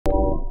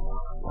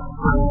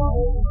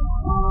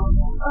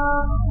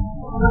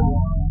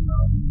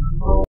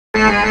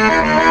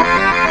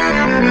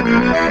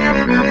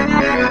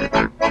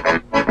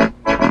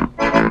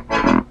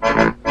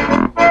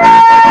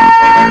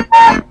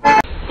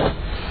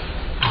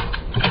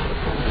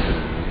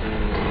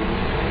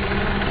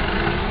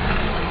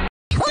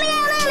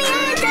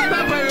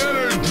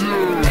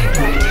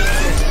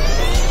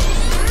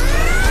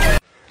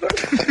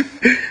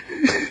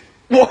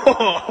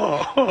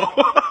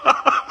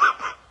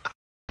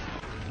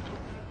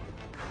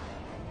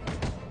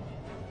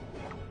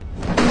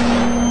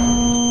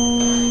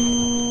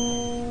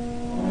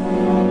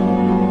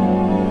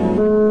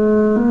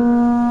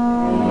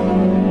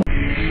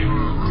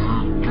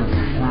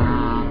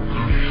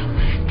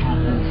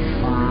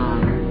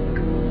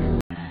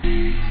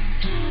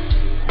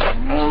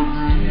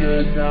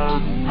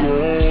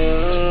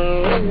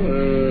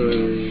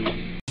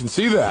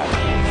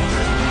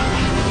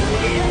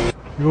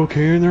You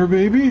okay in there,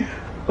 baby?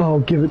 Oh,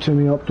 give it to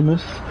me,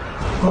 Optimus.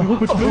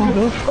 It's big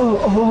enough.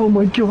 Oh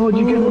my god,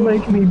 you're gonna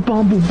make me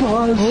bumble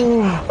buzz.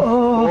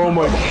 Oh,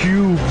 my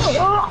cubes.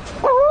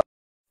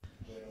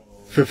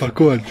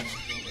 Pfefferkorn.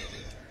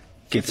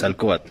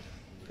 Quetzalcoatl.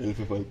 El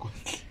Pfefferkorn.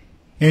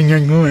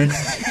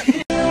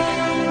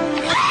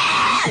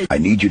 I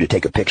need you to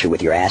take a picture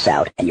with your ass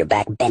out and your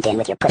back bent in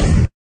with your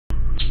pussy.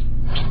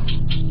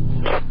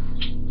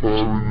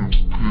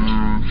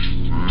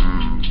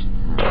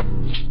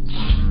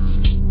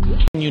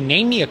 Can you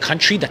name me a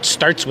country that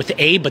starts with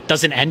A but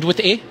doesn't end with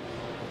A?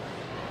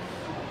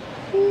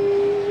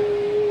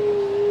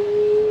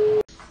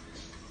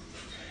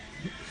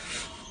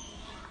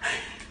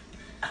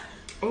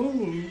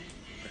 Oh,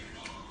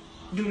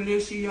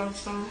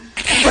 delicioso.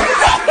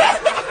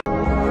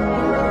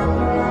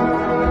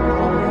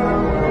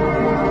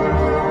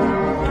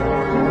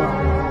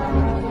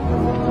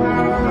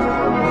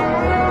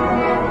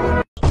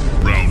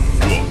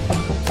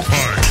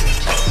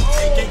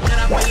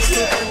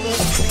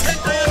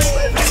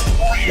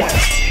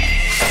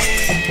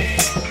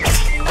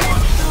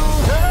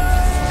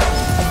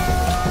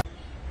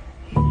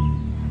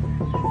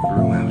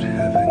 Throughout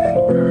heaven and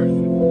earth,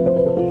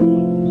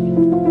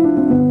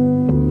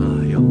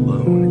 I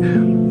alone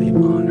am the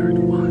honored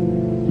one.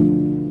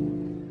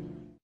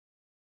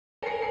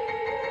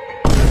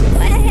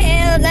 What the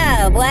hell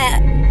no, boy?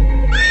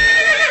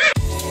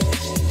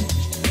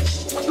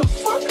 What the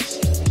fuck?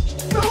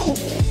 No.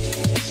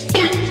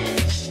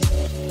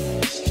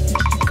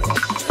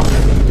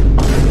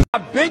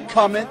 I've been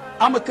coming.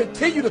 I'm gonna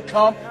continue to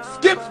come.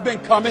 Skip's been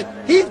coming.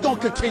 He's gonna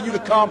continue to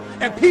come,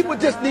 and people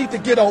just need to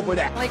get over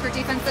that. Laker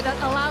defense that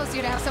allows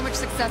you to have so much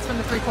success from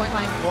the three-point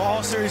line. Well,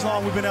 all series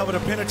long, we've been able to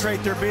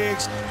penetrate their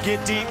bigs,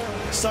 get deep,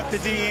 suck the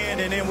D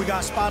in, and then we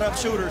got spot-up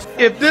shooters.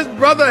 If this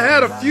brother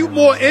had a few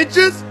more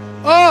inches,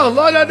 oh,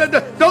 Lord,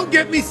 don't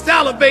get me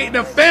salivating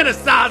and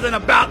fantasizing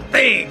about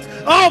things.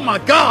 Oh, my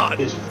God.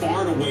 Is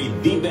far and away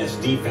the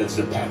best defense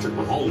that Patrick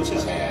Mahomes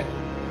has had,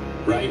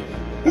 right?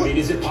 I mean,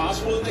 is it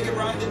possible that they can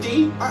ride the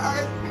D?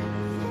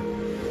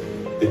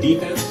 The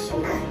defense?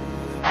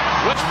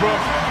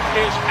 Westbrook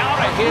is out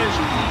of his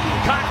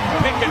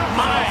cotton-picking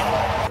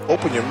mind.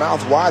 Open your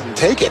mouth wide and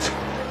take it.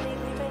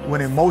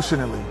 When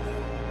emotionally,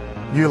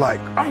 you're like,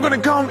 I'm gonna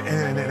come,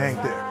 and it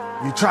ain't there.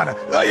 You try to,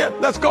 oh yeah,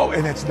 let's go,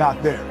 and it's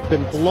not there.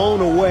 Been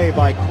blown away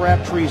by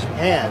Crabtree's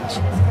hands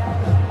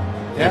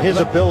and his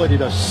ability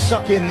to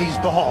suck in these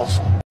balls.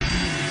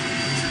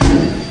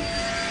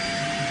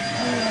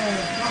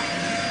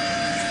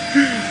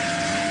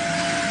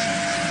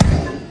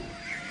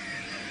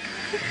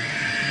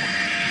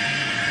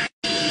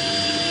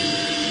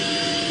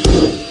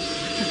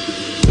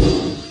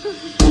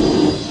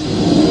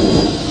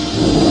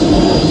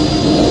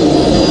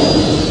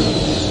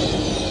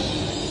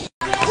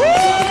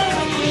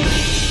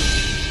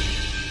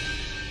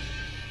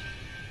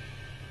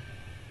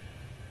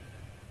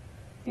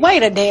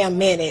 Wait a damn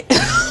minute.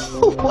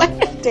 Wait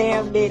a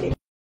damn minute.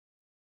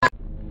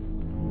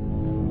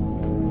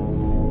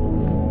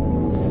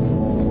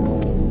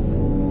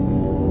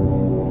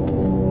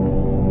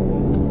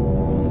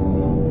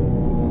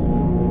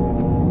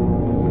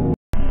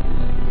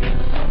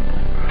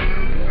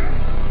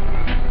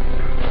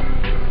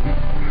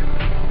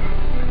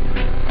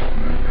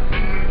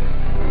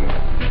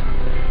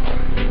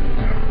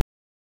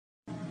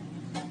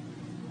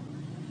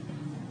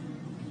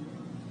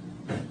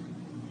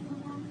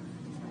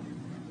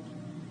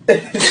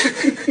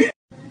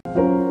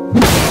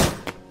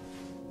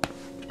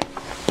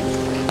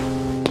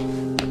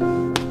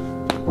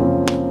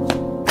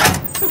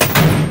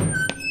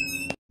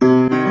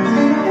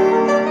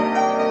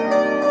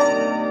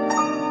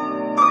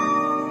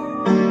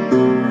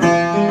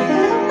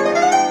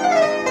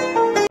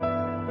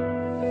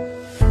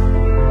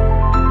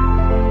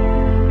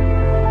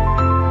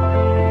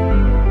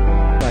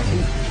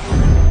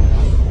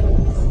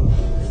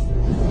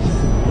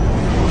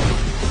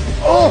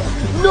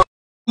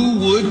 Who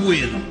would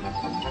win?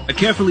 A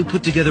carefully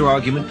put together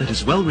argument that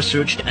is well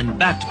researched and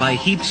backed by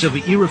heaps of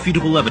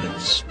irrefutable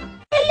evidence.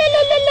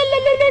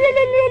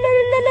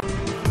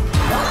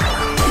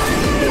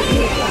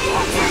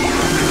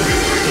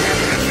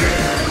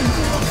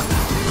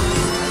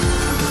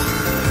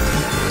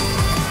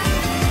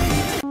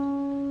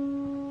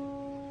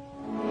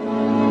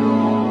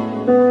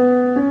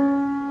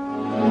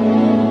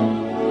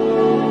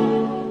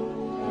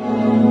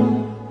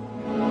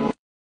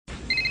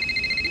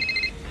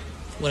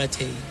 What I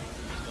tell you?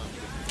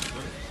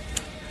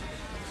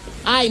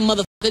 Alright,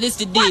 motherfucker, this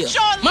the deal.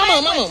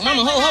 Mama, ho,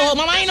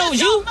 mama, I ain't know it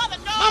was you. Mama,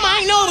 I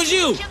ain't know it was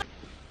you.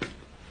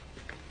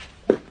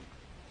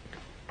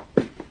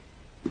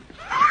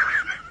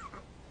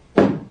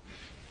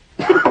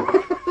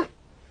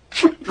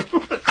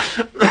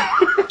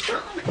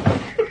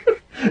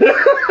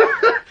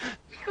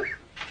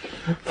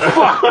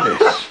 Fuck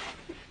this.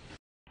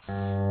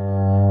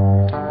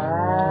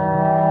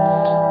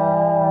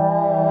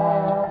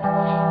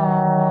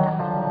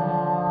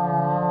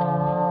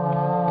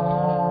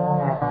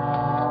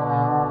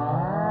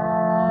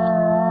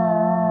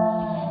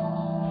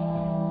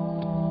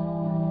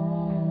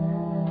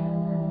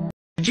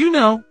 Did you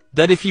know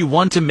that if you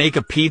want to make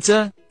a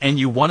pizza and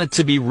you want it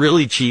to be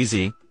really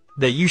cheesy,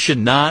 that you should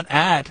not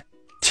add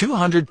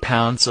 200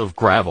 pounds of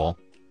gravel?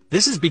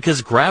 This is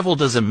because gravel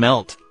doesn't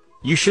melt.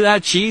 You should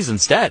add cheese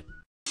instead.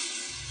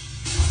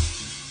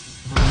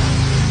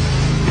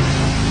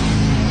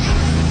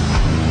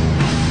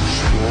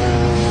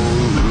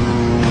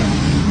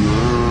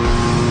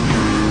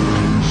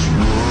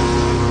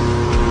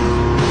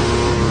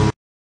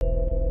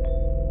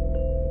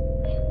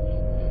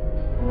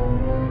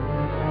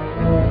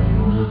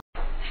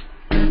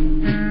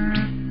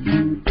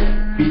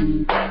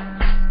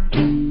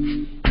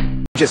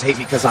 Just hate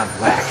me because I'm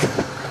black.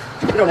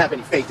 You don't have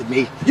any faith in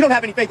me. You don't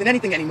have any faith in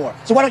anything anymore.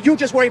 So why don't you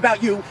just worry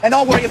about you, and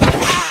I'll worry about...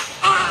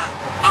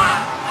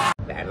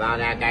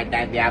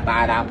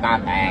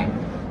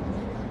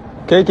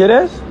 ¿Qué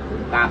quieres?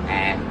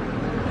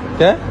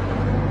 ¿Qué?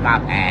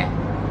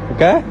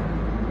 ¿Qué?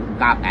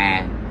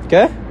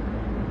 ¿Qué?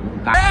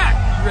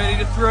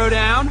 Ready to throw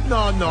down?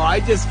 No, I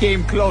just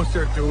came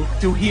closer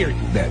to hear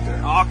you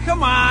better. Oh,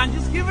 come on,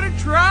 just give it a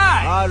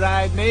try. All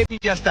right, maybe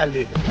just a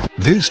little.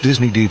 This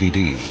Disney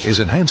DVD is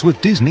enhanced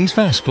with Disney's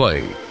Fast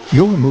Play.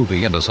 Your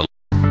movie and a select.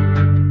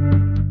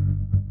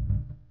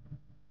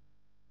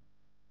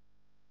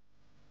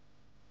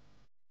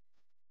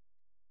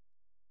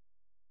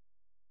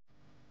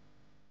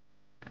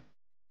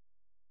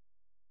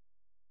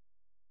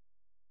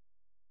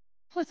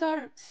 Was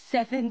our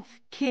 7th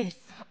kiss.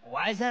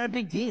 Why is that a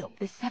big deal?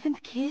 The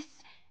 7th kiss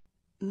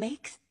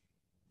makes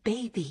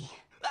baby.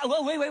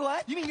 Well, wait,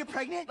 what? You mean you're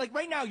pregnant? Like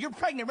right now, you're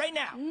pregnant right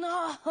now.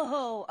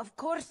 No, of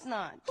course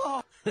not.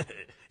 Oh.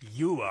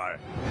 You are.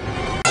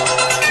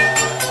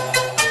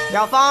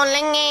 Your phone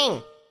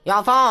ringing.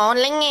 Your phone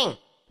ringing.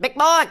 Big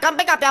boy, come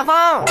pick up your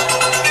phone.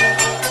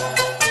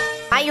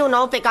 Why you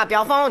no pick up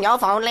your phone? Your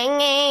phone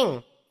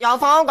ringing. Your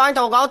phone going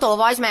to go to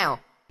voicemail.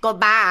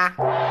 Goodbye.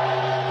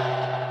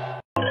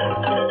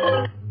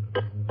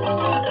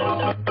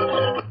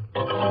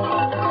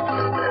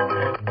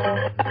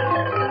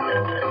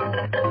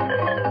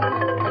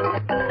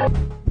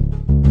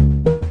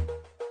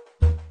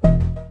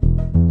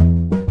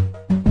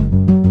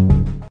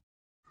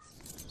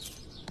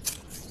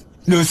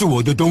那是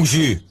我的东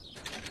西。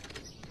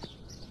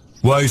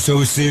Why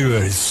so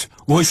serious？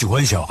 我喜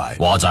欢小孩。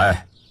华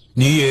仔，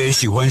你也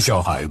喜欢小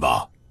孩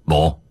吧？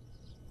冇。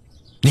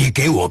你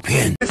给我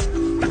骗。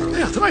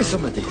Yeah, try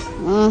some of these.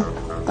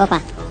 过吧。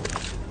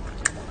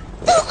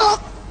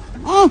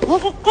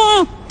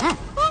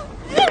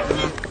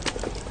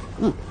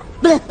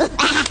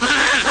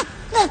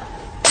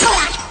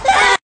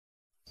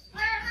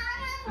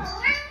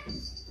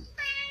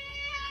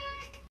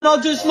I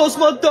just lost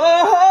my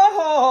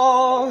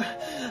dog,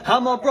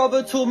 and my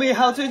brother taught me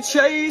how to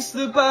chase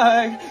the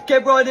bag.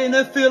 Get right in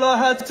the field, I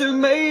had to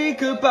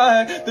make a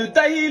bag. The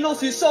day he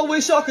lost his soul,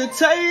 wish I could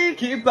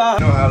take it back.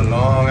 You know how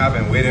long I've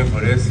been waiting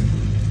for this?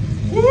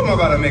 Woo, I'm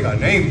about to make a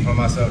name for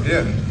myself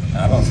here.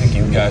 I don't think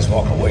you guys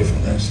walk away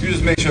from this. You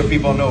just make sure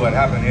people know what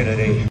happened here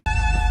today.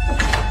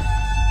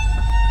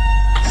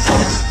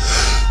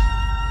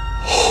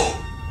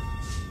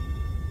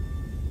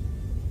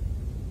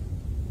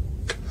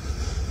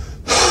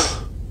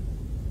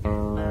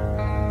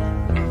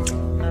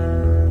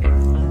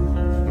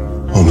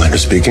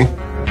 Speaking.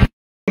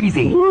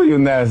 Easy. Oh, you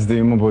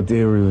nasty, mon pote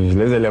rouge.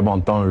 Les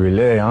éléments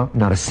relais, huh?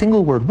 Not a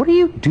single word. What do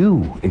you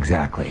do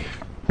exactly?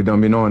 You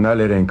don't be knowing that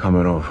it ain't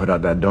coming off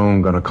without that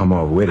dome gonna come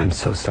off with it. I'm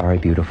so sorry,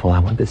 beautiful. I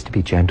want this to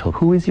be gentle.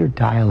 Who is your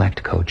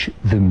dialect coach?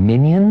 The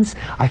Minions?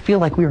 I feel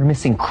like we are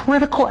missing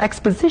critical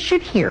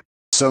exposition here.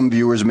 Some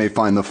viewers may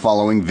find the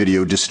following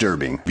video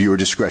disturbing. Viewer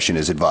discretion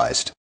is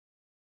advised.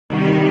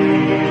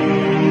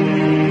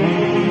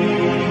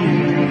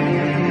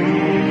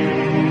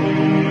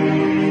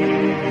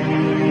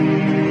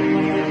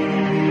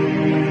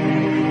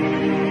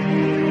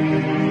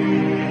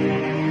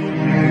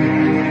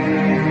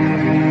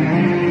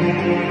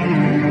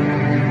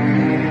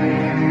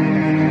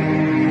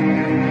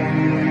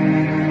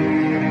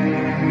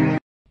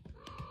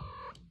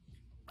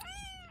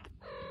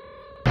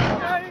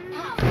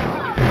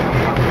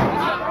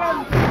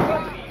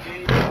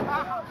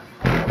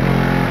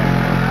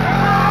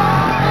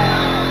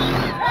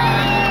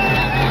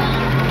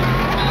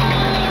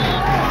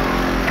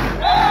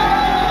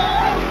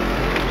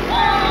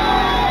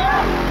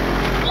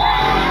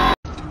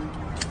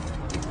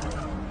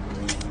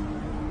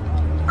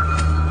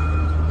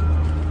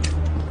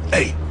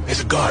 Hey,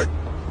 there's a guard.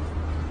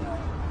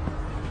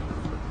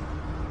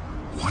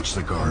 Watch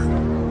the guard.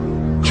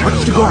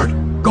 Watch the guard.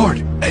 Guard.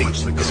 Hey,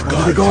 there's a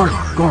guard.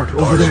 Guard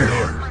over there.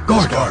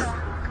 Guard.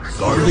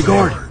 There's the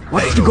guard.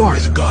 Watch the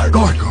guard.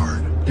 Guard.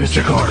 There's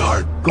the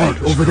guard. Guard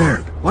over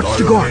there. Watch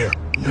the guard.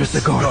 There's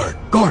the guard.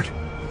 Guard.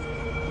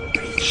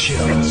 Shit,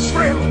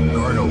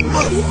 guard over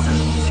there.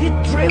 Shit,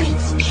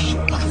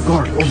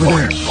 guard over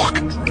there. Fuck.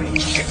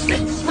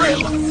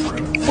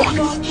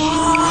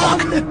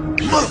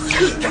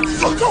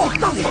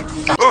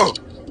 Oh,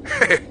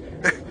 hey,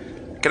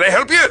 can I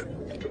help you?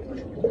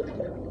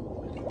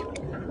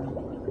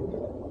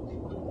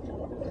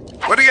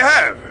 What do you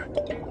have?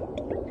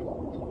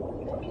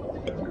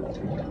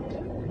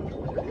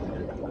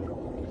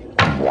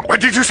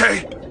 you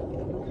say?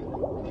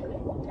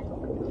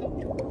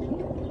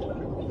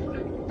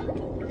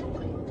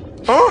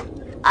 Huh?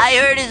 I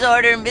heard his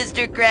order,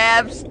 Mr.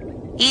 Krabs.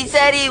 He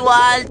said he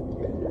wants...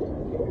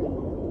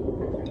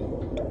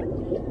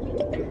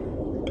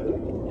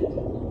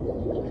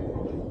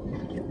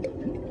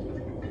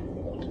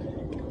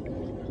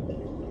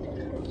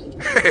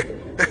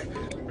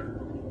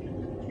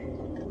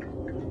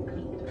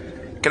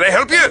 Can I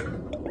help you?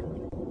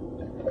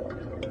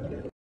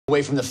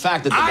 Away from the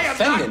fact that the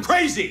defendant... I am not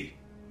crazy!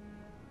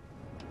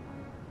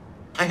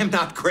 I am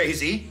not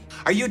crazy.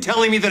 Are you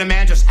telling me that a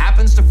man just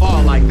happens to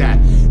fall like that?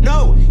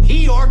 No,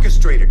 he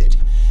orchestrated it.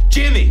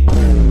 Jimmy!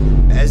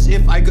 As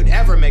if I could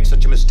ever make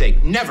such a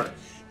mistake. Never.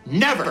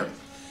 Never.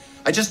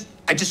 I just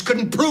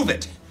couldn't prove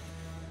it.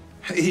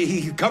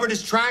 He covered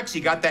his tracks. He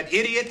got that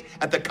idiot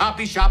at the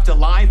copy shop to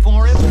lie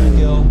for him.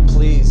 Gil,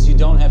 please, you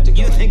don't have to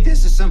go. You think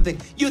this is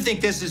something? You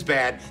think this is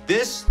bad?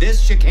 This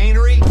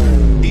chicanery?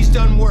 He's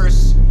done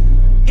worse.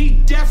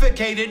 He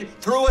defecated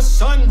through a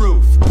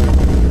sunroof.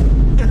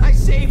 And I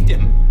saved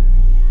him.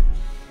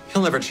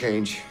 He'll never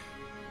change.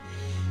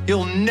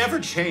 He'll never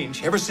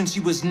change. Ever since he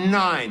was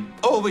 9,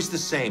 always the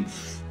same.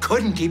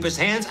 Couldn't keep his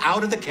hands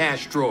out of the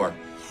cash drawer.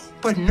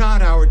 But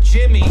not our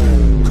Jimmy.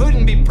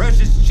 Couldn't be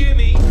precious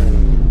Jimmy.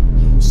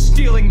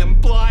 Stealing them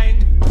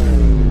blind.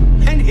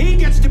 And he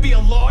gets to be a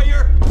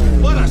lawyer?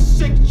 What a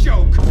sick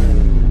joke.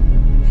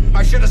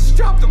 I should have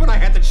stopped him when I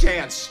had the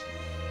chance.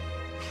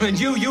 And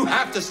you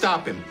have to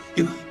stop him.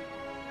 You...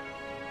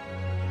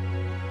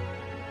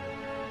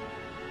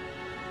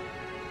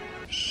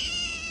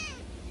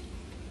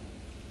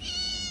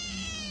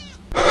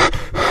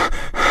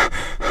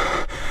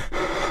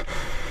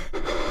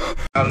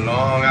 How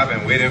long I've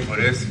been waiting for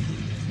this.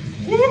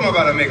 Woo, I'm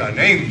about to make a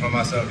name for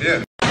myself,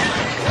 yeah.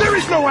 There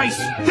is no ice.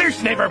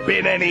 There's never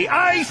been any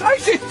ice.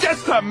 Ice is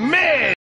just a myth.